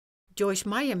Joyce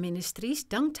Meyer Ministries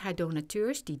dankt haar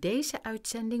donateurs die deze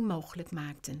uitzending mogelijk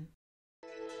maakten.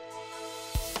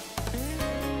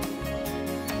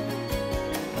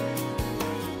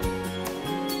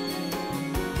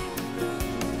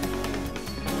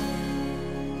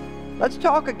 Let's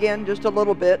talk again just a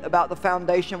little bit about the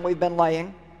foundation we've been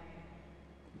laying.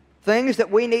 Things that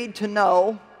we need to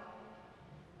know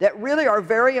that really are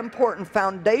very important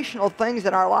foundational things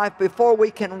in our life before we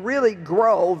can really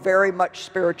grow very much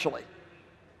spiritually.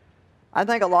 I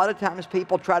think a lot of times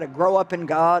people try to grow up in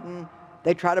God and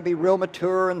they try to be real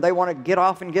mature and they want to get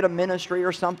off and get a ministry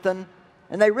or something,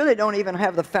 and they really don't even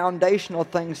have the foundational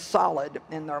things solid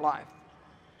in their life.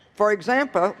 For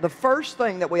example, the first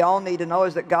thing that we all need to know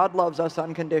is that God loves us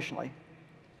unconditionally.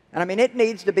 And I mean, it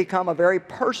needs to become a very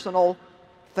personal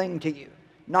thing to you.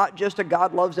 Not just a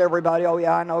God loves everybody, oh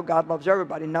yeah, I know God loves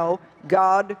everybody. No,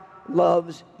 God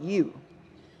loves you.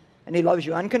 And He loves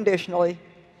you unconditionally,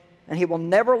 and He will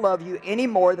never love you any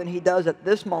more than He does at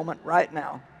this moment right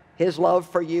now. His love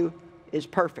for you is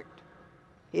perfect.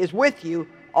 He is with you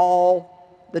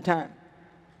all the time.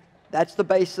 That's the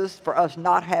basis for us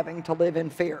not having to live in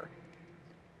fear.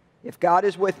 If God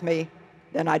is with me,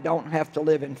 then I don't have to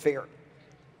live in fear.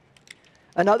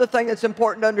 Another thing that's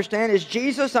important to understand is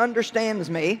Jesus understands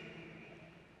me.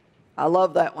 I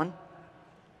love that one.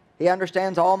 He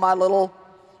understands all my little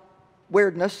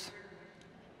weirdness.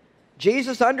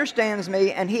 Jesus understands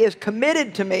me, and He is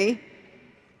committed to me.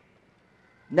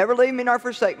 Never leave me nor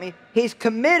forsake me. He's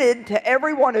committed to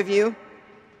every one of you,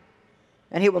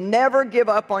 and He will never give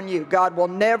up on you. God will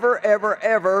never, ever,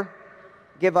 ever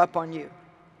give up on you.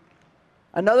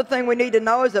 Another thing we need to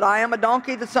know is that I am a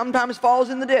donkey that sometimes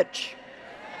falls in the ditch.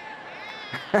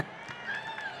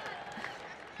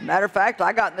 Matter of fact,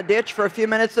 I got in the ditch for a few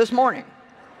minutes this morning.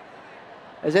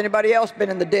 Has anybody else been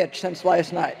in the ditch since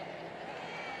last night?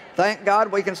 Thank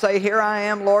God we can say, here I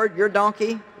am, Lord, your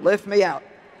donkey, lift me out.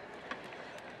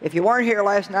 If you weren't here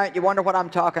last night, you wonder what I'm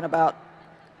talking about.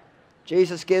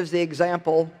 Jesus gives the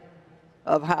example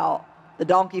of how the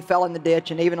donkey fell in the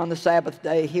ditch, and even on the Sabbath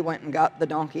day, He went and got the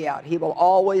donkey out. He will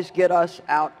always get us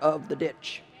out of the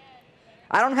ditch.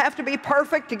 I don't have to be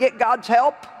perfect to get God's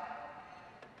help.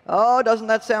 Oh, doesn't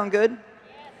that sound good?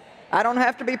 I don't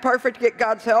have to be perfect to get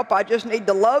God's help. I just need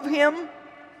to love Him,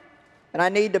 and I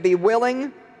need to be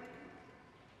willing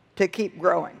to keep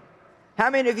growing. How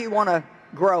many of you want to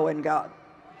grow in God?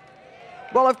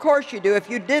 Well, of course you do. If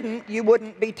you didn't, you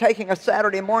wouldn't be taking a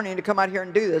Saturday morning to come out here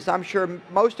and do this. I'm sure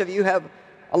most of you have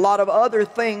a lot of other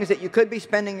things that you could be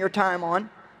spending your time on,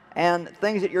 and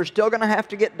things that you're still going to have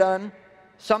to get done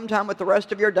sometime with the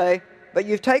rest of your day. But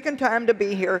you've taken time to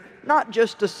be here, not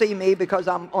just to see me because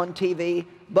I'm on TV,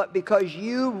 but because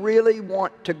you really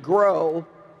want to grow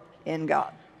in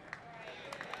God.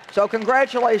 So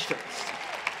congratulations.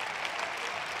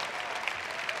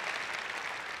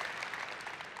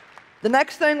 The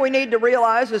next thing we need to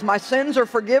realize is my sins are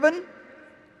forgiven.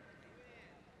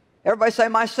 Everybody say,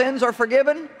 my sins are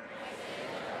forgiven. My sins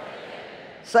are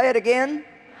forgiven. Say it again.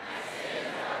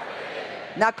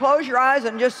 Now close your eyes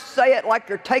and just say it like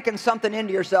you're taking something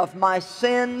into yourself. My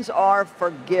sins are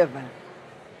forgiven.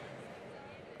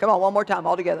 Come on, one more time,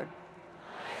 all together.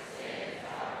 My sins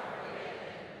are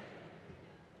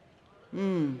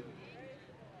forgiven.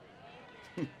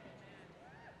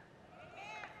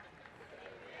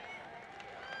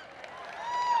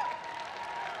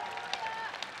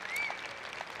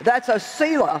 That's a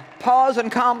Selah. Pause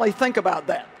and calmly think about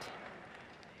that.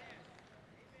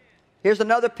 Here's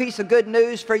another piece of good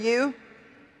news for you.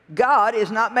 God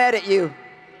is not mad at you.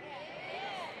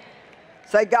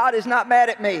 Say, God is not mad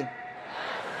at me.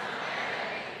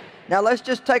 Now let's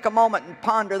just take a moment and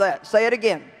ponder that. Say it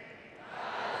again.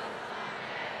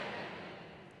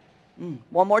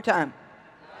 One more time.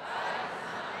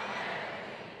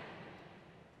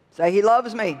 Say, He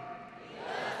loves me.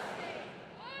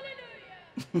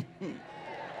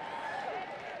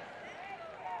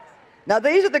 Now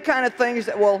these are the kind of things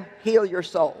that will heal your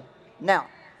soul. Now,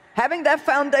 having that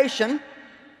foundation,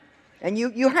 and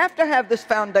you have to have this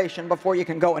foundation before you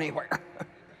can go anywhere.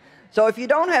 So if you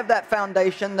don't have that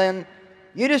foundation, then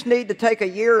you just need to take a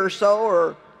year or so,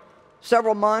 or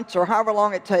several months, or however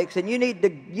long it takes, and you need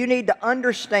to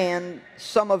understand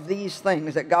some of these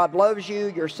things, that God loves you,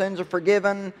 your sins are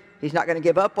forgiven, He's not going to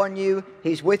give up on you,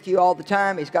 He's with you all the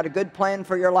time, He's got a good plan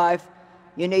for your life.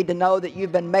 You need to know that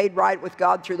you've been made right with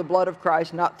God through the blood of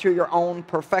Christ, not through your own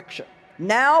perfection.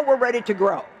 Now we're ready to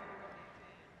grow.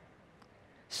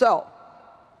 So,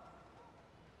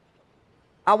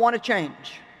 I want to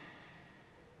change.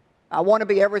 I want to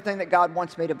be everything that God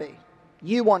wants me to be.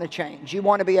 You want to change. You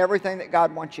want to be everything that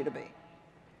God wants you to be.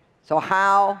 So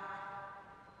how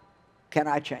can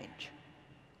I change?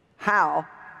 How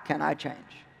can I change?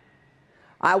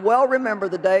 I well remember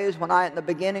the days when in the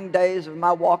beginning days of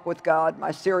my walk with God,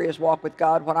 my serious walk with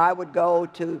God, when I would go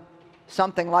to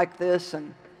something like this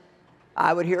and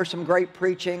I would hear some great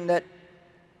preaching that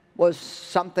was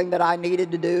something that I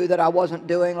needed to do that I wasn't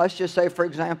doing. Let's just say, for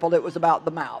example, it was about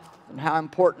the mouth and how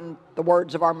important the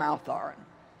words of our mouth are.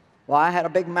 Well, I had a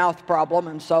big mouth problem,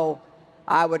 and so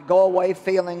I would go away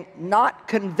feeling not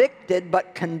convicted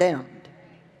but condemned.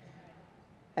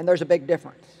 And there's a big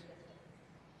difference.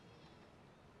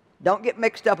 Don't get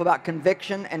mixed up about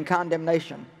conviction and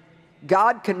condemnation.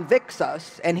 God convicts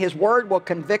us, and His Word will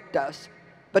convict us.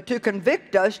 But to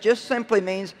convict us just simply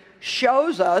means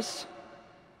shows us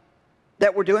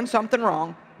that we're doing something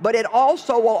wrong, but it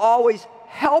also will always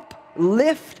help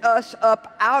lift us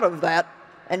up out of that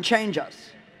and change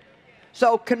us.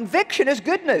 So conviction is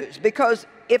good news, because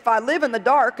if I live in the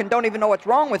dark and don't even know what's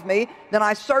wrong with me, then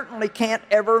I certainly can't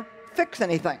ever fix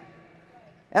anything.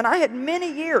 And I had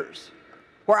many years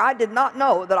where I did not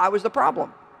know that I was the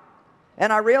problem.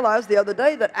 And I realized the other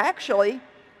day that actually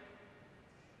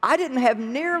I didn't have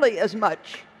nearly as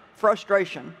much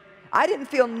frustration. I didn't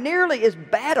feel nearly as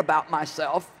bad about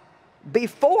myself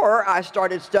before I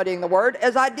started studying the Word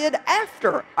as I did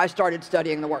after I started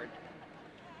studying the Word.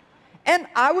 And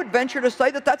I would venture to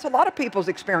say that that's a lot of people's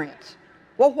experience.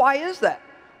 Well, why is that?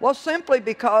 Well, simply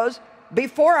because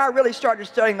before I really started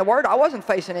studying the Word, I wasn't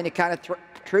facing any kind of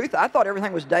truth. I thought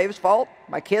everything was Dave's fault,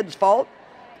 my kids' fault,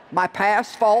 my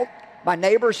past's fault, my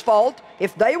neighbor's fault.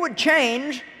 If they would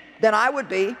change, then I would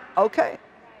be okay.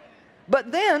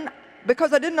 But then,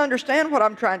 because I didn't understand what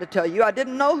I'm trying to tell you, I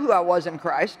didn't know who I was in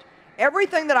Christ,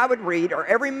 everything that I would read or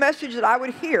every message that I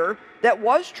would hear that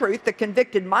was truth, that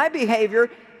convicted my behavior,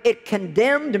 it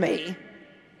condemned me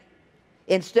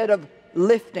instead of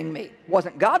lifting me. It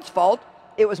wasn't God's fault,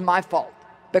 it was my fault.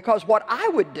 Because what I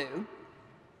would do,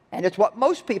 and it's what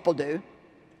most people do,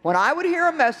 when I would hear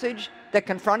a message that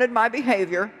confronted my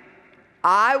behavior,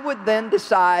 I would then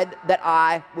decide that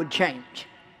I would change.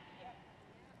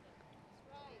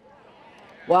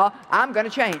 Well, I'm going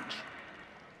to change.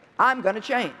 I'm going to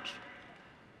change.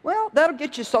 Well, that'll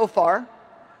get you so far.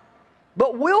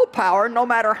 But willpower, no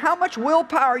matter how much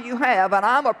willpower you have, and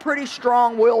I'm a pretty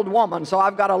strong-willed woman, so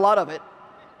I've got a lot of it,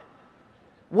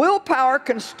 willpower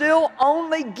can still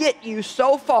only get you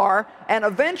so far, and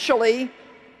eventually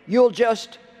you'll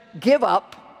just give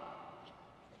up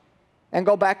and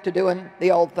go back to doing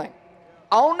the old thing.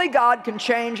 Only God can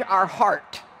change our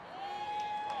heart.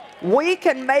 We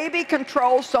can maybe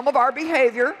control some of our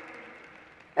behavior,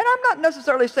 and I'm not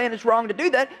necessarily saying it's wrong to do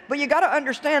that, but you got to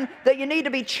understand that you need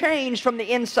to be changed from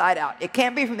the inside out. It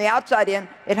can't be from the outside in,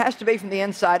 it has to be from the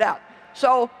inside out.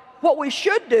 So what we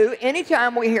should do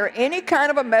anytime we hear any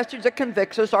kind of a message that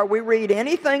convicts us, or we read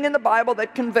anything in the Bible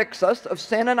that convicts us of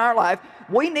sin in our life,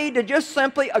 we need to just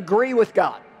simply agree with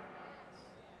God.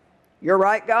 You're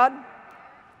right, God.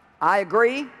 I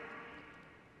agree.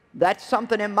 That's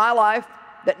something in my life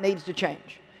that needs to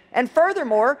change. And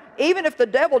furthermore, even if the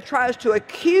devil tries to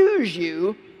accuse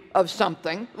you of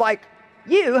something, like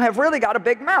you have really got a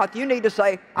big mouth, you need to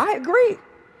say, I agree.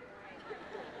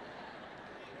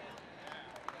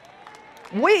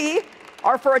 We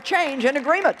are for a change in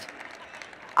agreement.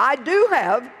 I do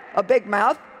have a big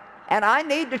mouth, and I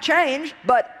need to change,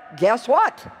 but guess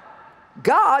what?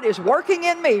 God is working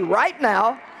in me right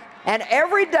now, and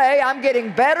every day I'm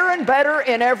getting better and better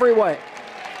in every way.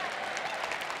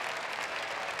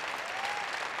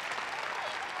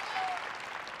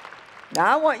 Now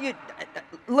I want you,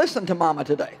 listen to Mama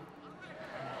today,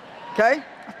 okay?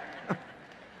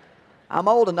 I'm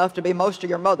old enough to be most of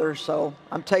your mothers, so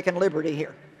I'm taking liberty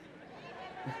here.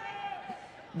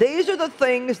 These are the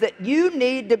things that you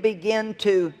need to begin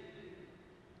to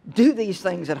do these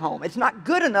things at home. It's not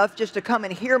good enough just to come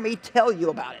and hear me tell you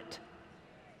about it.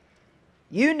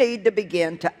 You need to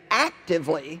begin to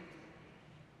actively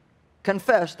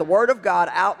confess the Word of God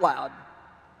out loud,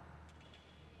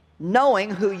 knowing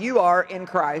who you are in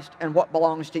Christ and what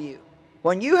belongs to you.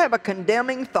 When you have a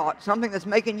condemning thought, something that's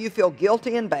making you feel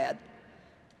guilty and bad,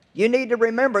 you need to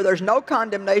remember there's no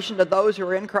condemnation to those who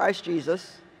are in Christ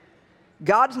Jesus.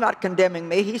 God's not condemning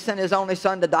me. He sent His only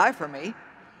Son to die for me.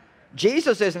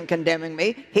 Jesus isn't condemning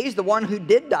me. He's the one who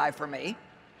did die for me.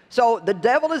 So the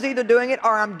devil is either doing it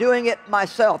or I'm doing it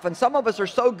myself. And some of us are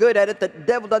so good at it that the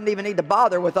devil doesn't even need to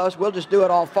bother with us. We'll just do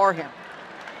it all for him.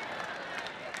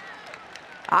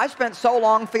 I spent so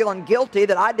long feeling guilty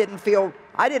that I didn't feel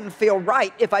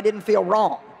right if I didn't feel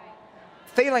wrong.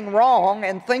 Feeling wrong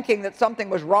and thinking that something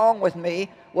was wrong with me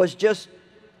was just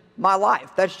my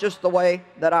life. That's just the way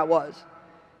that I was.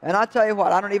 And I tell you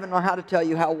what, I don't even know how to tell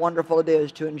you how wonderful it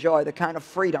is to enjoy the kind of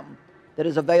freedom that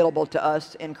is available to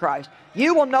us in Christ.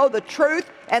 You will know the truth,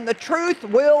 and the truth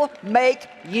will make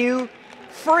you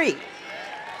free.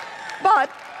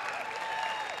 But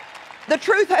the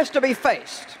truth has to be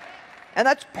faced. And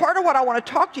that's part of what I want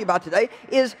to talk to you about today,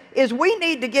 is we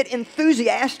need to get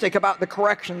enthusiastic about the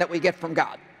correction that we get from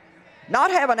God. Not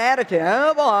have an attitude,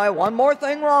 oh boy, one more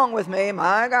thing wrong with me,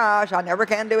 my gosh, I never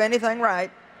can do anything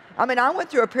right. I mean, I went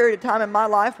through a period of time in my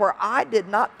life where I did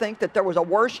not think that there was a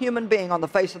worse human being on the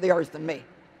face of the earth than me.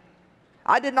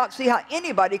 I did not see how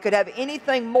anybody could have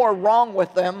anything more wrong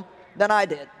with them than I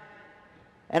did.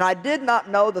 And I did not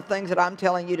know the things that I'm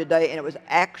telling you today, and it was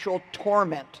actual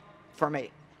torment for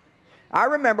me. I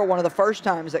remember one of the first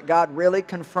times that God really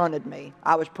confronted me.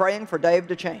 I was praying for Dave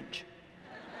to change.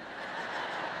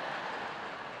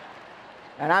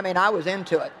 And I mean, I was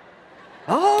into it.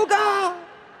 Oh, God.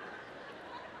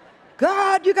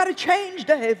 God, you got to change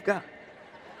Dave, God.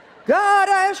 God,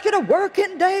 I ask you to work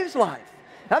in Dave's life.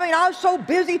 I mean, I was so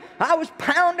busy, I was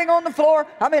pounding on the floor.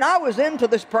 I mean, I was into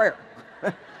this prayer.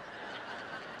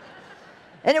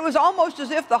 And it was almost as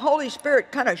if the Holy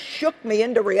Spirit kind of shook me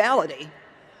into reality.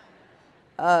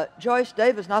 Joyce,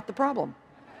 Dave is not the problem.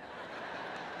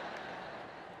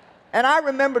 And I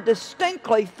remember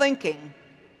distinctly thinking,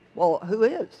 well, who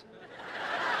is?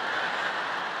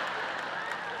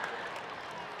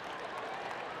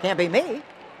 Can't be me.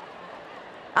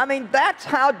 I mean, that's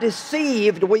how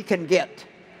deceived we can get.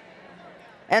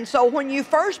 And so when you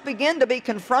first begin to be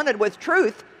confronted with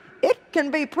truth, it can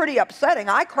be pretty upsetting.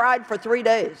 I cried for 3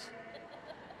 days.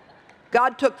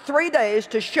 God took 3 days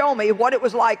to show me what it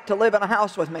was like to live in a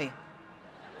house with me.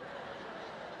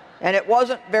 And it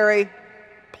wasn't very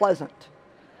pleasant.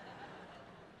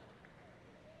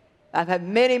 I've had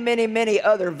many, many, many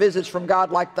other visits from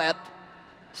God like that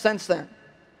since then.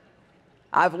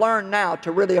 I've learned now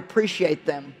to really appreciate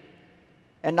them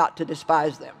and not to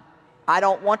despise them. I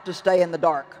don't want to stay in the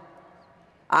dark.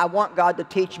 I want God to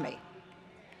teach me.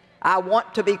 I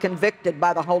want to be convicted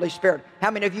by the Holy Spirit.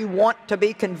 How many of you want to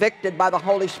be convicted by the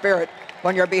Holy Spirit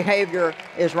when your behavior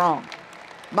is wrong?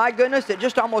 My goodness, it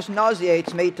just almost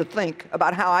nauseates me to think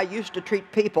about how I used to treat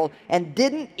people and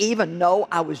didn't even know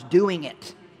I was doing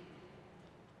it.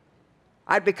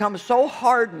 I'd become so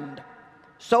hardened,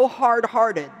 so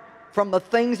hard-hearted from the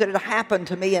things that had happened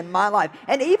to me in my life.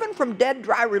 And even from dead,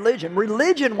 dry religion.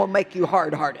 Religion will make you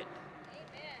hard-hearted.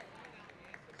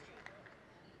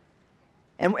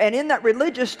 And in that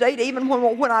religious state, even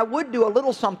when I would do a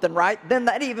little something right, then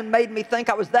that even made me think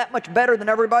I was that much better than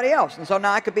everybody else. And so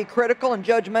now I could be critical and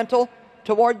judgmental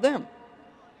toward them.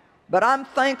 But I'm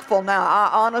thankful now.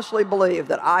 I honestly believe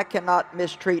that I cannot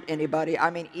mistreat anybody. I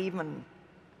mean, even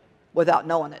without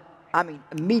knowing it. I mean,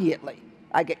 immediately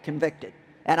I get convicted.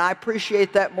 And I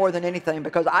appreciate that more than anything,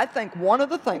 because I think one of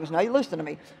the things, now you listen to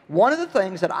me, one of the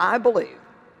things that I believe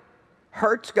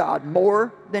hurts God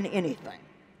more than anything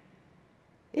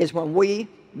is when we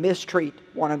mistreat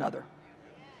one another.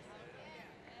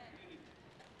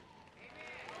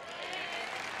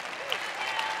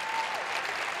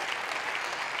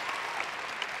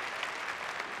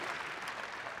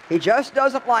 He just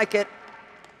doesn't like it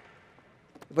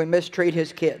if we mistreat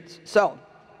his kids. So,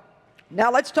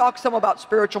 now let's talk some about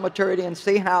spiritual maturity and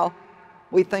see how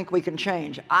we think we can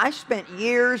change. I spent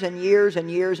years and years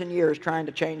and years and years trying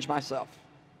to change myself.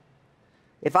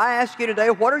 If I ask you today,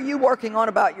 what are you working on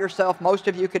about yourself, most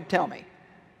of you could tell me.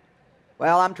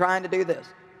 Well, I'm trying to do this.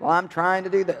 Well, I'm trying to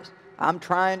do this. I'm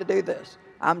trying to do this.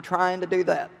 I'm trying to do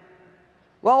that.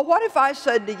 Well, what if I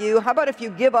said to you, how about if you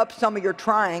give up some of your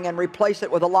trying and replace it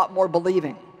with a lot more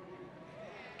believing?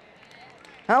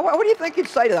 What do you think you'd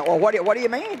say to that? Well, what do you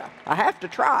mean? I have to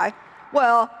try.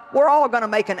 Well, we're all going to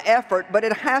make an effort, but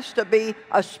it has to be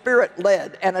a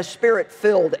Spirit-led and a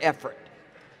Spirit-filled effort.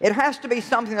 It has to be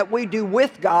something that we do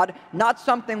with God, not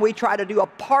something we try to do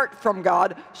apart from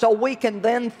God, so we can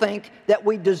then think that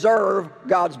we deserve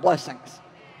God's blessings.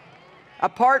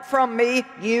 Apart from me,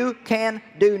 you can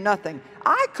do nothing.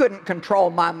 I couldn't control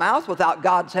my mouth without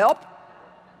God's help.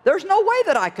 There's no way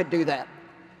that I could do that.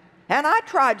 And I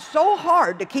tried so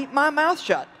hard to keep my mouth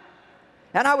shut.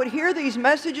 And I would hear these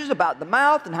messages about the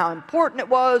mouth and how important it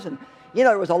was. And, you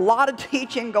know, there was a lot of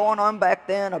teaching going on back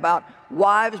then about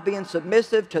wives being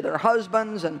submissive to their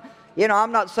husbands. And, you know,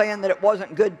 I'm not saying that it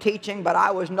wasn't good teaching, but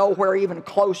I was nowhere even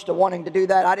close to wanting to do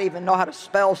that. I didn't even know how to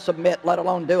spell submit, let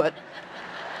alone do it.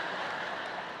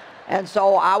 And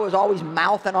so I was always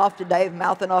mouthing off to Dave.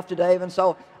 And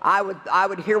so I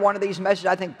would hear one of these messages.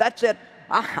 I think, that's it.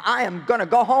 I am going to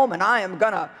go home and I am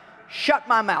going to shut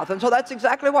my mouth. And so that's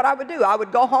exactly what I would do. I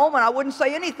would go home and I wouldn't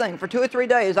say anything for 2 or 3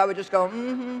 days. I would just go,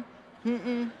 And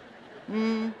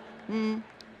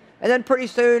then pretty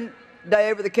soon,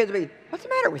 day over, the kids would be, what's the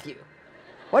matter with you?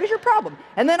 What is your problem?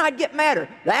 And then I'd get madder.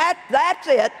 That's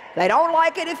it. They don't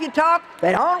like it if you talk.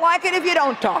 They don't like it if you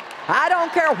don't talk. I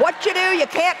don't care what you do. You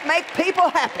can't make people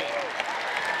happy.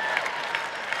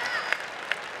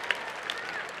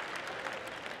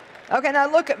 Okay,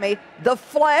 now look at me. The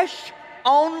flesh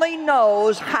only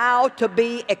knows how to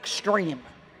be extreme.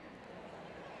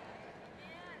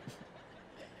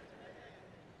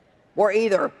 We're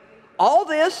either all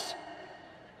this,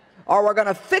 or we're going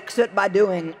to fix it by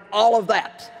doing all of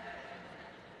that.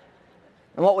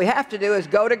 And what we have to do is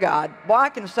go to God. Well, I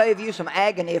can save you some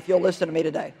agony if you'll listen to me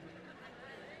today.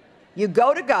 You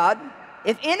go to God.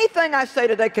 If anything I say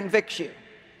today convicts you,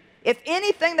 if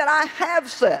anything that I have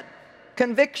said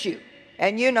convicts you,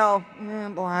 and you know,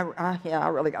 I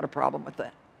really got a problem with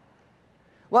that.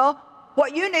 Well,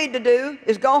 what you need to do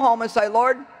is go home and say,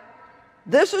 Lord,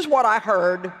 this is what I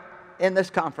heard in this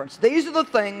conference. These are the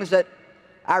things that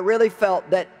I really felt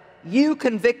that you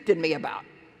convicted me about.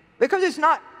 Because it's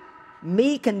not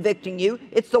me convicting you,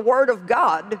 it's the Word of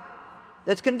God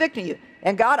that's convicting you.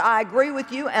 And God, I agree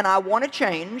with you and I want to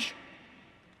change,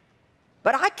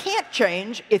 but I can't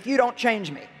change if you don't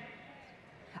change me.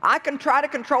 I can try to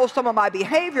control some of my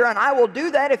behavior, and I will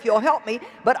do that if you'll help me,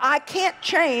 but I can't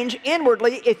change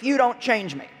inwardly if you don't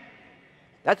change me.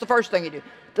 That's the first thing you do.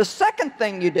 The second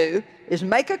thing you do is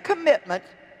make a commitment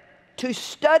to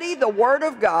study the Word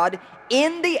of God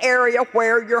in the area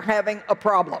where you're having a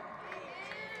problem.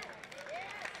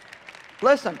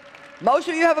 Listen, most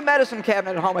of you have a medicine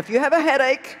cabinet at home. If you have a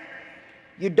headache,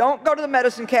 you don't go to the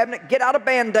medicine cabinet, get out a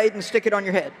Band-Aid and stick it on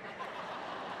your head.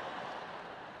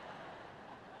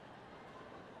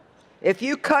 If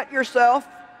you cut yourself,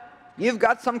 you've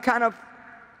got some kind of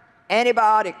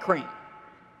antibiotic cream.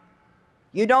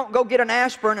 You don't go get an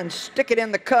aspirin and stick it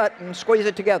in the cut and squeeze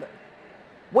it together.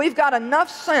 We've got enough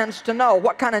sense to know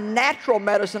what kind of natural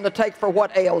medicine to take for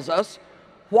what ails us.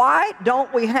 Why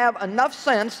don't we have enough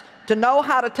sense to know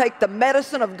how to take the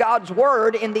medicine of God's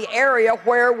Word in the area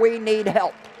where we need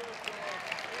help?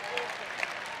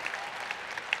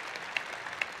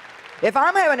 If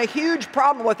I'm having a huge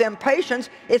problem with impatience,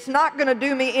 it's not going to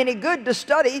do me any good to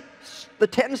study the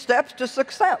 10 steps to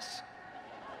success.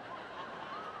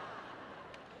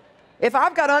 If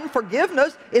I've got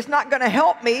unforgiveness, it's not going to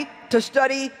help me to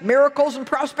study miracles and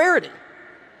prosperity.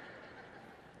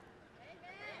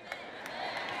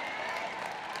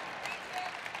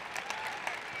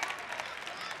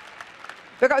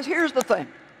 Because here's the thing.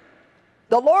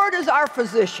 The Lord is our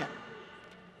physician,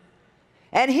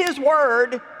 and His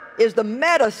Word is the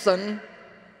medicine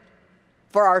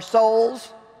for our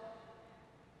souls,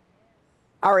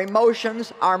 our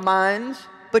emotions, our minds,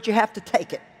 but you have to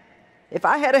take it. If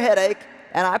I had a headache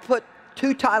and I put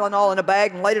 2 Tylenol in a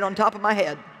bag and laid it on top of my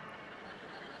head,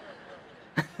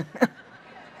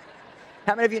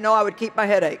 how many of you know I would keep my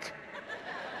headache?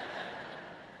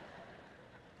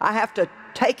 I have to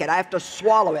take it. I have to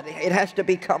swallow it. It has to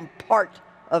become part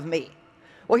of me.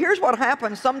 Well, here's what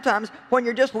happens sometimes when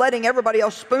you're just letting everybody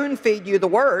else spoon feed you the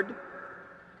Word.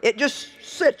 It just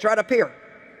sits right up here.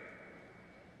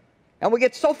 And we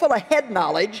get so full of head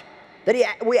knowledge that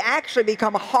we actually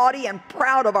become haughty and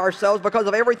proud of ourselves because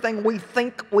of everything we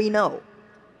think we know.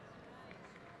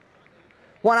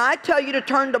 When I tell you to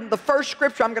turn to the first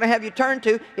scripture I'm going to have you turn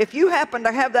to, if you happen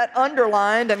to have that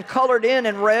underlined and colored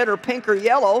in red or pink or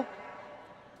yellow,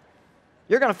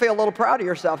 you're going to feel a little proud of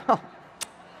yourself.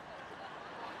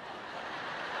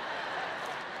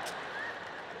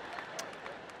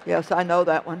 Yes, I know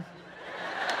that one.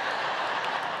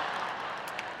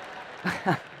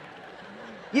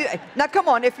 Now come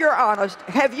on, if you're honest,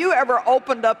 have you ever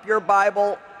opened up your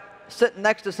Bible sitting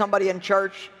next to somebody in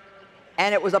church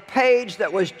and it was a page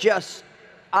that was just,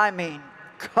 I mean,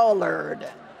 colored,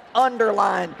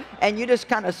 underlined, and you just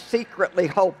kind of secretly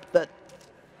hoped that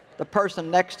the person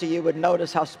next to you would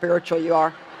notice how spiritual you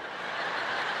are?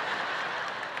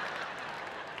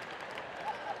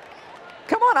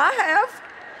 Come on, I have.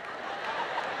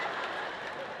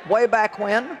 Way back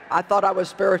when, I thought I was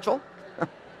spiritual.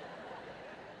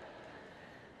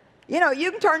 You know, you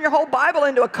can turn your whole Bible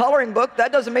into a coloring book.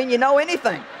 That doesn't mean you know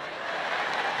anything.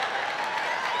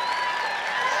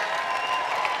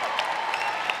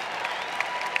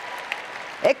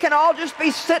 It can all just be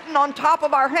sitting on top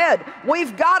of our head.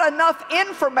 We've got enough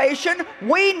information.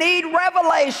 We need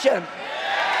revelation.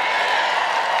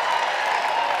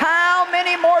 How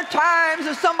many more times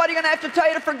is somebody going to have to tell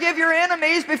you to forgive your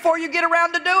enemies before you get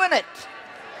around to doing it?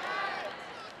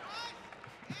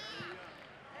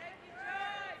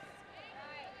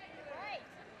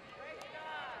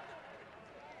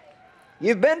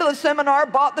 You've been to the seminar,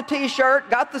 bought the t-shirt,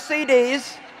 got the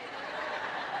CDs,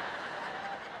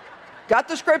 got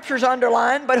the scriptures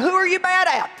underlined, but who are you mad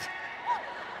at?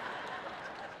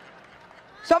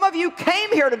 Some of you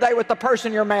came here today with the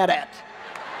person you're mad at.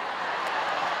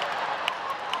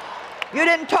 You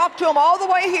didn't talk to him all the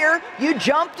way here. You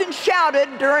jumped and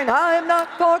shouted during, I'm not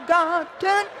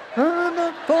forgotten, I'm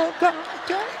not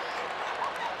forgotten.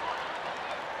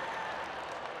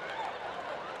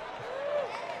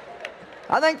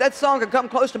 I think that song could come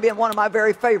close to being one of my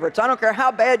very favorites. I don't care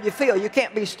how bad you feel, you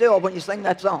can't be still when you sing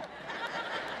that song.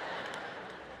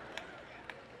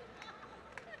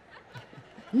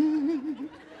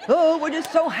 Oh, we're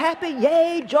just so happy.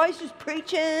 Yay, Joyce is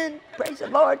preaching. Praise the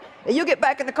Lord. And you get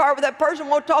back in the car with that person,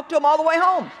 won't talk to them all the way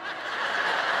home.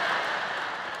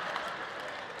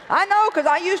 I know, because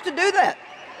I used to do that.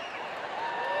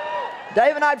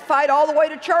 Dave and I'd fight all the way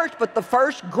to church, but the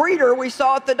first greeter we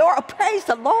saw at the door, oh, praise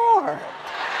the Lord.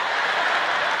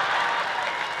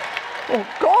 Oh,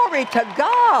 glory to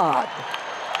God.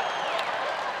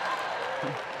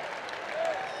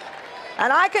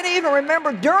 And I can even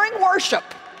remember during worship,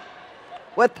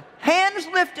 with hands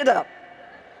lifted up,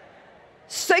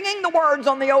 singing the words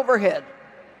on the overhead.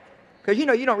 Because you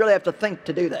know, you don't really have to think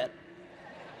to do that.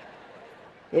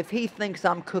 If he thinks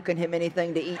I'm cooking him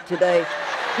anything to eat today,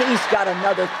 he's got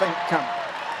another think coming.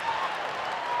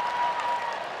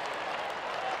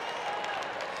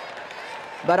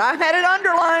 But I had it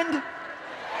underlined.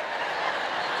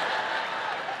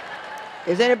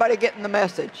 Is anybody getting the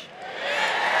message?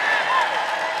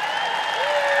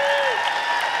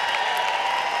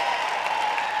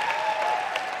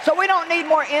 So we don't need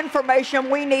more information,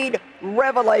 we need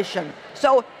revelation.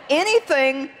 So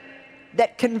anything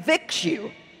that convicts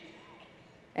you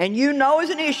and you know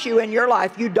is an issue in your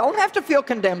life, you don't have to feel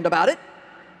condemned about it.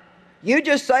 You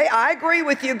just say, I agree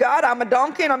with you, God, I'm a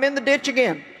donkey and I'm in the ditch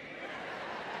again.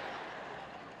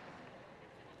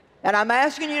 And I'm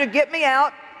asking you to get me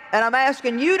out, and I'm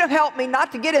asking you to help me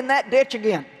not to get in that ditch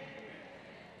again.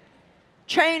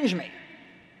 Change me.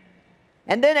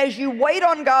 And then as you wait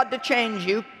on God to change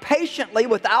you, patiently,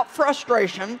 without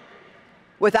frustration,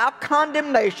 without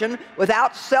condemnation,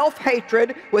 without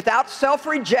self-hatred, without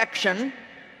self-rejection,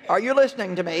 are you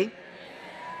listening to me?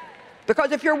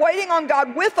 Because if you're waiting on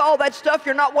God with all that stuff,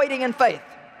 you're not waiting in faith.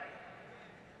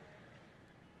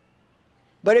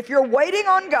 But if you're waiting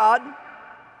on God,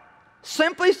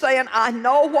 simply saying, I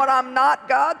know what I'm not,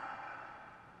 God,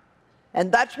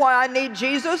 and that's why I need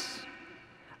Jesus.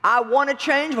 I want to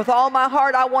change with all my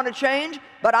heart. I want to change,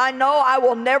 but I know I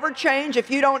will never change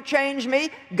if you don't change me.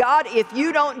 God, if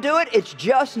you don't do it, it's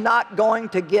just not going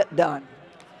to get done.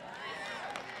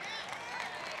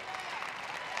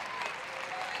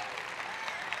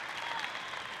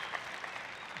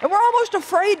 And we're almost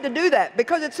afraid to do that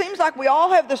because it seems like we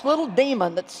all have this little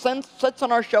demon that sits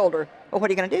on our shoulder. Oh,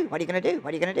 what are you going to do? What are you going to do?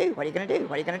 What are you going to do? What are you going to do?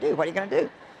 What are you going to do? What are you going to do?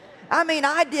 I mean,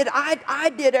 I did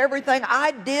everything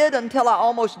I did until I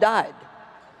almost died.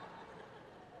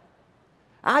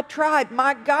 I tried.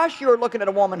 My gosh, you're looking at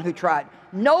a woman who tried.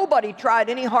 Nobody tried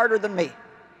any harder than me.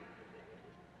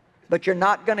 But you're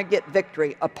not going to get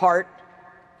victory apart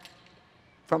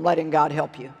from letting God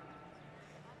help you.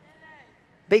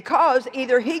 Because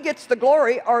either he gets the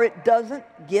glory or it doesn't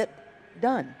get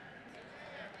done.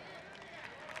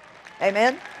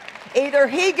 Amen? Either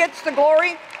he gets the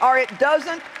glory or it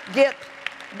doesn't get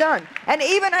done. And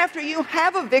even after you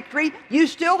have a victory, you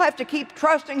still have to keep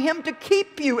trusting him to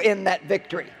keep you in that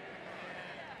victory.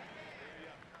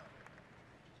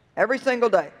 Every single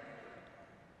day.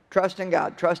 Trusting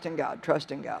God, trusting God,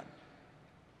 trusting God.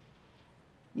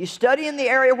 You study in the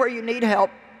area where you need help.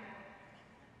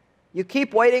 You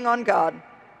keep waiting on God.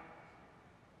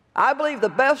 I believe the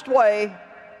best way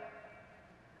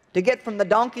to get from the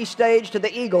donkey stage to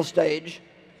the eagle stage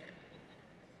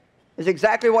is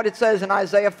exactly what it says in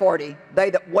Isaiah 40. They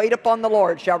that wait upon the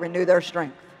Lord shall renew their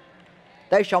strength.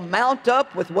 They shall mount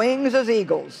up with wings as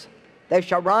eagles. They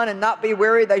shall run and not be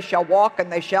weary. They shall walk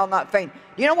and they shall not faint.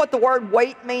 Do you know what the word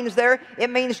wait means there? It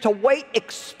means to wait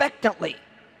expectantly.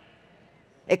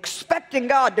 Expecting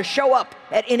God to show up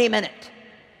at any minute.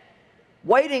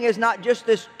 Waiting is not just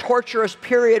this torturous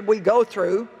period we go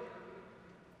through.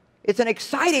 It's an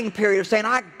exciting period of saying,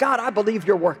 God, I believe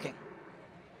you're working.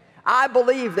 I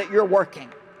believe that you're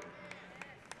working.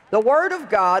 The Word of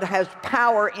God has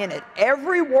power in it.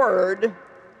 Every word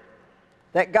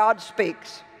that God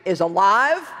speaks is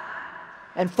alive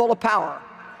and full of power,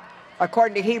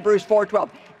 according to Hebrews 4:12.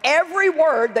 Every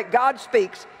word that God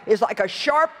speaks is like a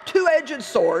sharp two-edged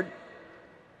sword.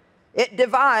 It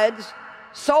divides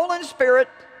soul and spirit,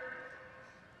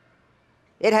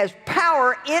 It has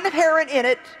power inherent in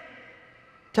it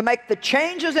to make the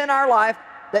changes in our life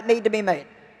that need to be made.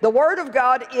 The Word of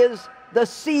God is the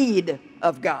seed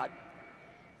of God.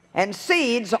 And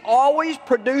seeds always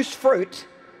produce fruit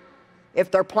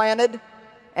if they're planted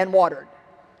and watered.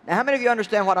 Now, how many of you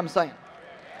understand what I'm saying?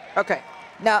 Okay.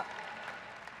 Now,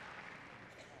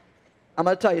 I'm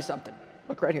going to tell you something.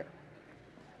 Look right here.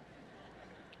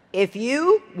 If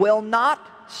you will not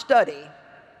study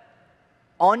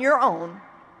on your own,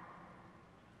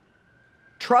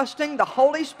 trusting the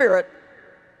Holy Spirit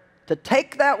to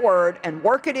take that word and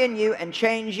work it in you and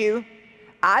change you,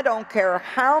 I don't care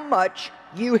how much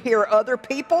you hear other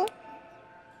people,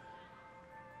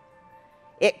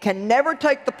 it can never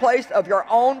take the place of your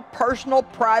own personal,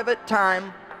 private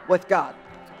time with God.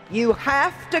 You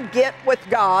have to get with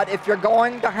God if you're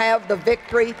going to have the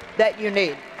victory that you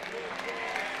need.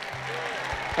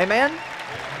 Amen?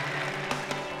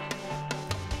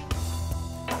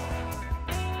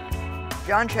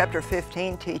 John chapter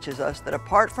 15 teaches us that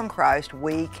apart from Christ,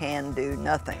 we can do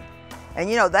nothing. And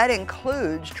you know, that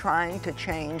includes trying to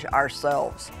change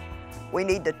ourselves. We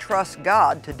need to trust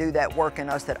God to do that work in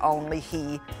us that only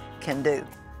He can do.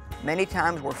 Many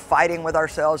times we're fighting with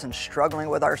ourselves and struggling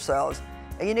with ourselves.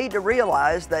 And you need to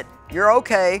realize that you're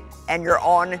okay and you're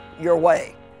on your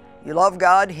way. You love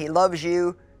God, He loves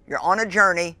you, you're on a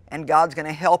journey, and God's going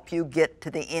to help you get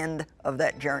to the end of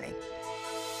that journey.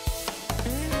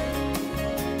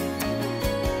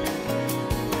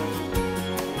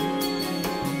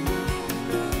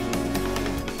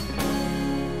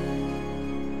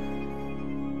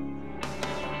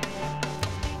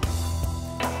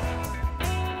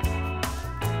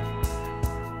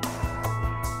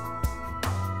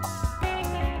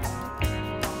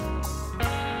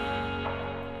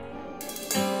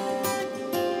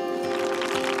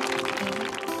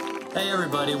 Hey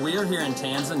everybody, we are here in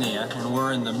Tanzania, and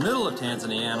we're in the middle of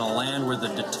Tanzania on a land where the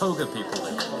Datoga people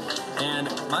live. And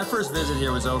my first visit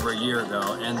here was over a year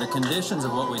ago, and the conditions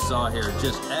of what we saw here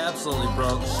just absolutely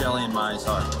broke Shelley and Mai's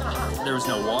heart. There was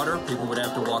no water. People would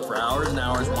have to walk for hours and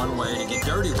hours one way to get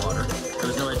dirty water. There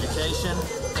was no education.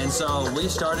 And so we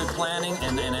started planning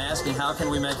and asking, how can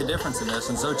we make a difference in this?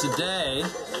 And so today,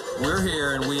 we're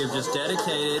here and we have just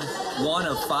dedicated one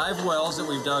of 5 wells that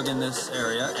we've dug in this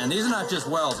area. And these are not just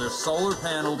wells, they're solar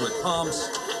paneled with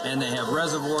pumps, and they have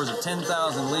reservoirs of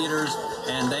 10,000 liters,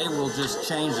 and they will just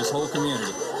change this whole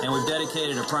community. And we've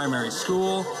dedicated a primary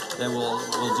school that will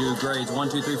do grades 1,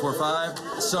 2, 3, 4, 5.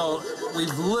 So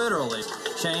we've literally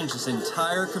changed this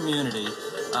entire community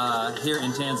here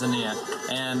in Tanzania,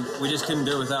 and we just couldn't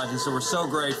do it without you. So we're so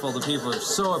grateful. The people are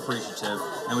so appreciative,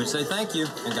 and we say thank you,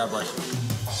 and God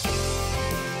bless you.